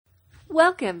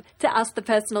Welcome to Ask the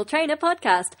Personal Trainer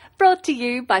podcast, brought to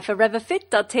you by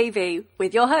ForeverFit.tv,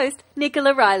 with your host,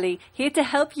 Nicola Riley, here to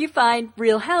help you find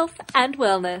real health and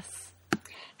wellness.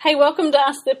 Hey, welcome to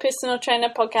Ask the Personal Trainer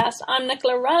podcast. I'm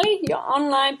Nicola Riley, your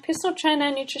online personal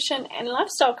trainer, nutrition and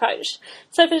lifestyle coach.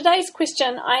 So for today's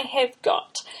question, I have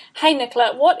got, hey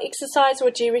Nicola, what exercise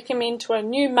would you recommend to a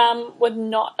new mum with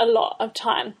not a lot of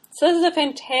time? So this is a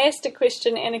fantastic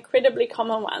question and incredibly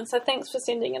common one, so thanks for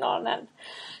sending it on in.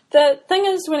 The thing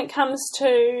is, when it comes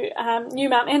to new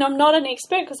mum, and I'm not an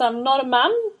expert because I'm not a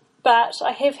mum, but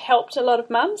I have helped a lot of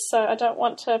mums, so I don't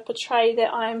want to portray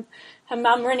that I'm a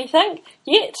mum or anything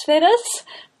yet, that is.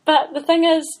 But the thing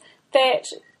is that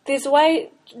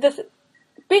the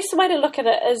best way to look at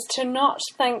it is to not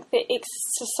think that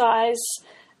exercise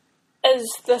is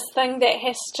the thing that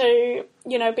has to,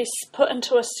 be put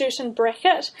into a certain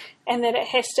bracket and that it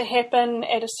has to happen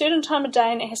at a certain time of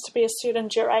day and it has to be a certain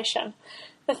duration.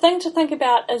 The thing to think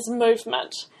about is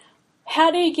movement.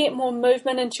 How do you get more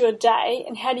movement into your day,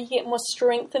 and how do you get more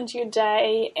strength into your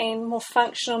day and more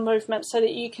functional movement so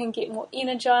that you can get more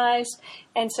energized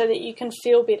and so that you can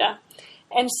feel better?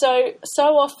 And so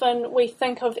often we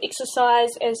think of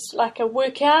exercise as like a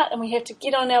workout, and we have to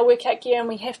get on our workout gear and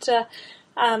we have to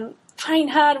train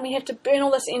hard and we have to burn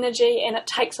all this energy, and it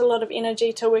takes a lot of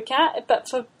energy to work out. But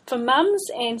for mums,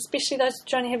 and especially those who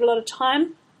don't have a lot of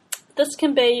time, this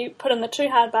can be put in the too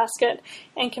hard basket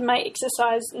and can make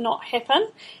exercise not happen.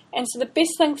 And so the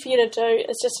best thing for you to do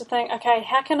is just to think, okay,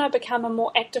 how can I become a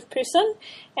more active person,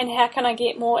 and how can I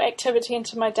get more activity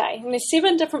into my day? And there's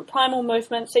 7 different primal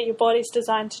movements that your body's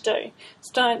designed to do. It's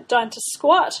designed to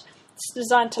squat, it's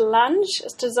designed to lunge,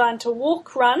 it's designed to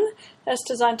walk, run, it's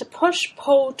designed to push,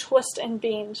 pull, twist and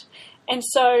bend. And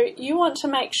so you want to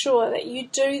make sure that you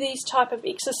do these type of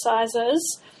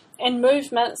exercises and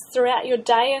movements throughout your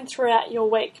day and throughout your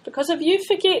week. Because if you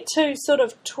forget to sort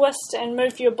of twist and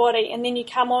move your body, and then you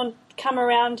come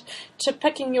around to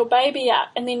picking your baby up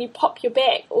and then you pop your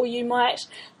back, or you might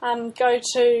go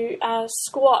to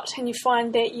squat and you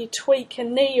find that you tweak a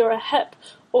knee or a hip,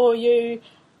 or you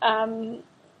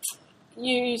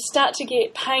start to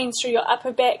get pains through your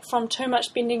upper back from too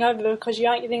much bending over because you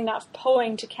aren't getting enough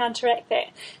pulling to counteract that.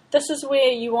 This is where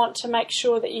you want to make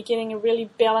sure that you're getting a really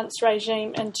balanced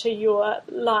regime into your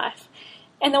life.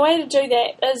 And the way to do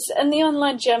that is, in the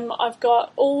online gym, I've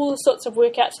got all sorts of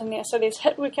workouts in there. So there's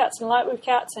HIIT workouts and light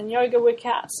workouts and yoga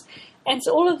workouts. And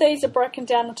so all of these are broken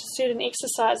down into certain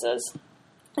exercises.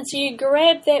 And so you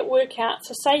grab that workout.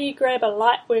 So say you grab a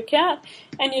light workout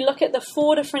and you look at the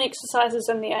 4 different exercises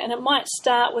in there, and it might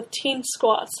start with 10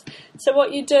 squats. So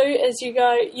what you do is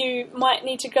you might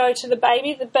need to go to the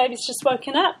baby. The baby's just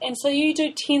woken up, and so you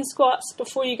do 10 squats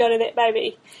before you go to that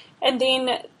baby. And then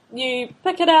you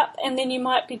pick it up, and then you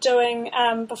might be doing,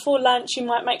 before lunch, you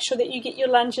might make sure that you get your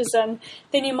lunges in.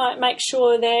 Then you might make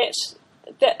sure that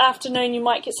afternoon you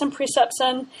might get some press-ups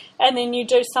in, and then you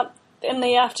do something. In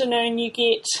the afternoon, you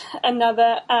get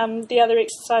the other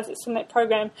exercise that's in that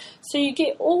program. So you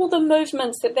get all the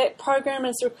movements that program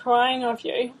is requiring of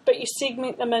you, but you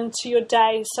segment them into your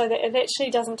day so that it actually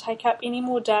doesn't take up any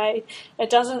more day. It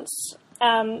doesn't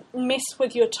mess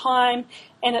with your time,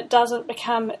 and it doesn't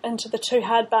become into the too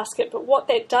hard basket. But what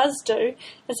that does do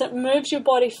is it moves your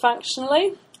body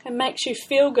functionally, it makes you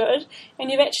feel good,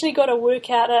 and you've actually got a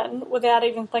workout in without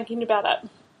even thinking about it.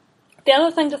 The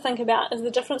other thing to think about is the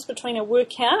difference between a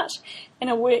workout and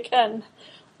a work-in.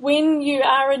 When you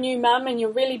are a new mum and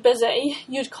you're really busy,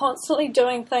 you're constantly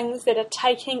doing things that are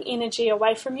taking energy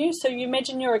away from you. So you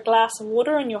imagine you're a glass of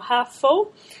water and you're half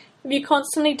full. If you're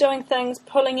constantly doing things,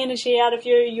 pulling energy out of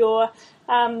you, you're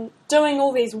doing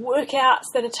all these workouts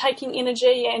that are taking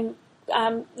energy and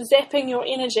zapping your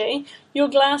energy, your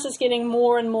glass is getting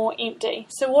more and more empty.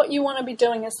 So what you want to be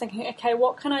doing is thinking, okay,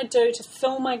 what can I do to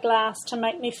fill my glass to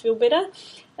make me feel better?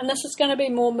 And this is going to be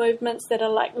more movements that are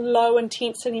like low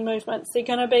intensity movements. They're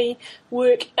going to be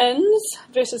work-ins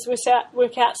versus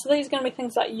workouts. So these are going to be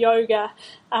things like yoga,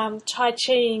 tai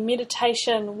chi,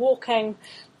 meditation, walking.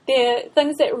 They're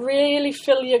things that really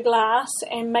fill your glass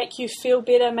and make you feel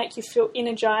better, make you feel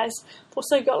energized.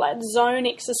 Also got like zone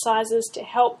exercises to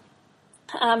help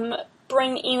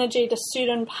bring energy to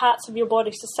certain parts of your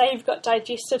body. So say you've got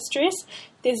digestive stress,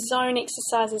 there's zone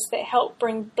exercises that help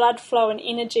bring blood flow and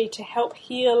energy to help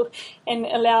heal and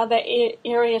allow that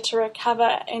area to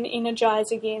recover and energize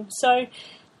again. So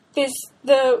there's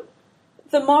the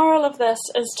moral of this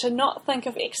is to not think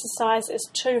of exercise as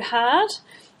too hard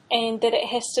and that it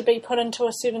has to be put into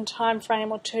a certain time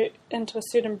frame or into a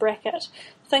certain bracket.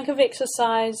 Think of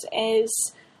exercise as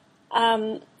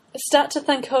start to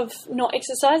think of not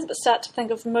exercise, but start to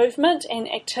think of movement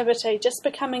and activity, just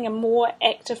becoming a more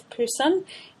active person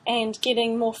and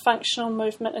getting more functional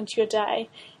movement into your day.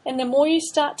 And the more you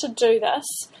start to do this,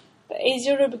 the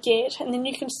easier it will get, and then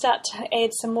you can start to add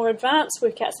some more advanced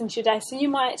workouts into your day. So you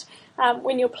might,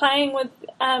 when you're playing with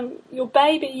your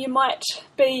baby, you might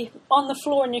be on the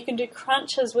floor and you can do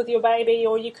crunches with your baby,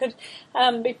 or you could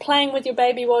be playing with your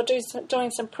baby while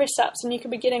doing some press-ups, and you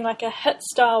could be getting like a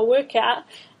HIIT-style workout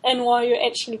in while you're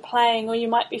actually playing. Or you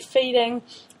might be feeding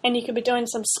and you could be doing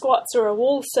some squats or a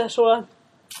wall sit, or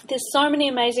there's so many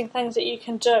amazing things that you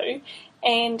can do,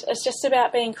 and it's just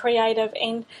about being creative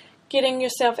and getting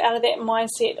yourself out of that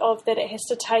mindset of that it has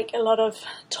to take a lot of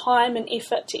time and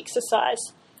effort to exercise.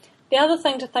 The other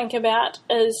thing to think about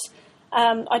is,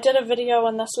 I did a video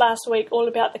on this last week all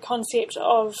about the concept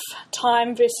of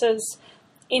time versus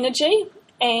energy,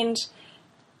 and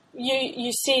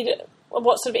you said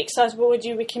what sort of exercise would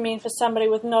you recommend for somebody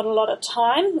with not a lot of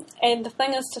time, and the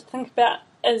thing is to think about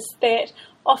is that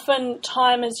often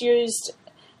time is used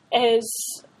as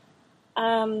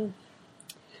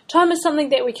time is something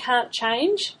that we can't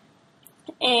change,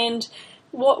 and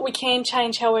what we can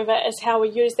change, however, is how we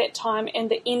use that time and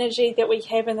the energy that we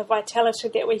have and the vitality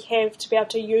that we have to be able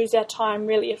to use our time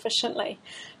really efficiently.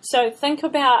 So think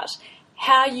about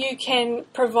how you can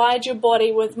provide your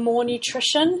body with more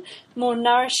nutrition, more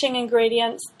nourishing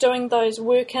ingredients, doing those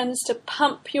work-ins to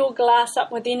pump your glass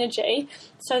up with energy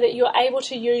so that you're able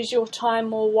to use your time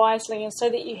more wisely, and so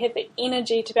that you have the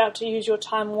energy to be able to use your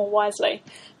time more wisely.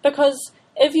 Because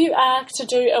if you are to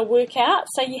do a workout,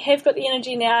 say you have got the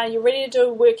energy now, you're ready to do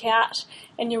a workout,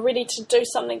 and you're ready to do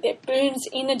something that burns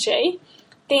energy,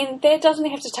 then that doesn't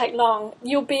have to take long.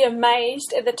 You'll be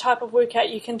amazed at the type of workout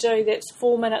you can do that's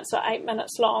 4 minutes or 8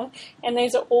 minutes long, and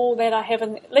these are all that I have,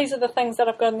 these are the things that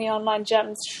I've got in the online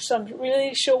gym, some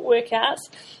really short workouts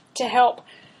to help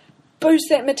boost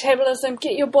that metabolism,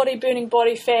 get your body burning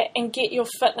body fat, and get your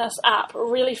fitness up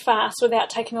really fast without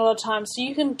taking a lot of time. So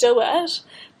you can do it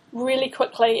really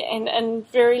quickly and in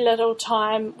very little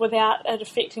time without it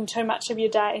affecting too much of your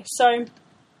day. So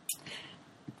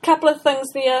a couple of things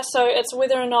there. So it's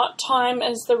whether or not time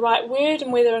is the right word,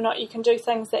 and whether or not you can do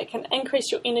things that can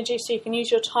increase your energy so you can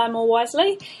use your time more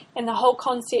wisely, and the whole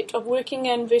concept of working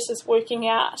in versus working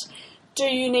out. Do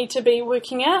you need to be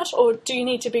working out, or do you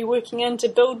need to be working in to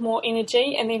build more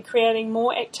energy and then creating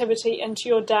more activity into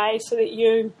your day so that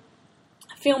you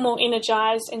feel more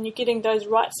energized and you're getting those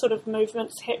right sort of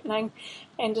movements happening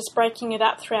and just breaking it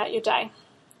up throughout your day?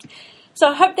 So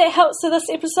I hope that helps with this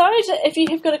episode. If you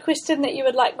have got a question that you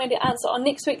would like me to answer on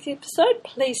next week's episode,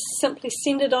 please simply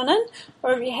send it on in.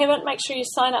 Or if you haven't, make sure you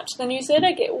sign up to the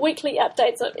newsletter, get weekly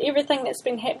updates of everything that's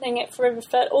been happening at Forever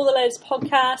Fit, all the latest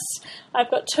podcasts. I've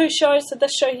got 2 shows, so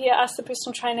this show here, Ask the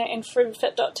Personal Trainer, and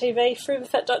ForeverFit.tv.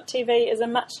 ForeverFit.tv is a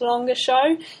much longer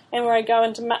show, and where I go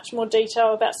into much more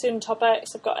detail about certain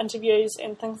topics. I've got interviews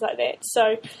and things like that.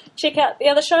 So check out the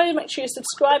other show, make sure you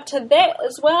subscribe to that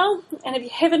as well. And if you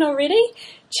haven't already,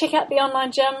 check out the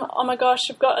online gym. Oh my gosh,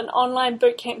 we've got an online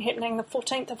boot camp happening the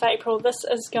 14th of April. This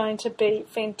is going to be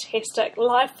fantastic.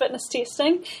 Live fitness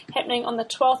testing happening on the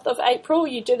 12th of April.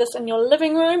 You do this in your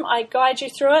living room. I guide you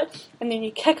through it, and then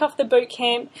you kick off the boot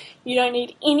camp. You don't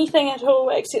need anything at all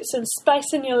except some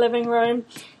space in your living room.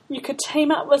 You could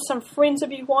team up with some friends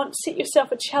if you want, set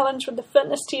yourself a challenge with the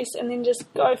fitness test, and then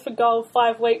just go for gold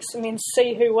 5 weeks and then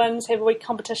see who wins, have a week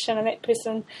competition, and that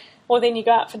person, or then you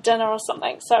go out for dinner or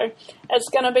something. So it's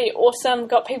going to be awesome.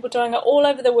 Got people doing it all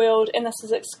over the world, and this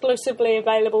is exclusively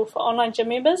available for online gym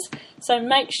members. So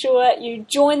make sure you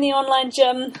join the online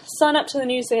gym, sign up to the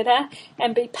newsletter,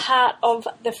 and be part of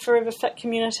the Forever Fit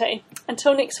community.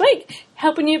 Until next week,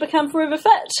 helping you become Forever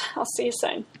Fit. I'll see you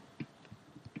soon.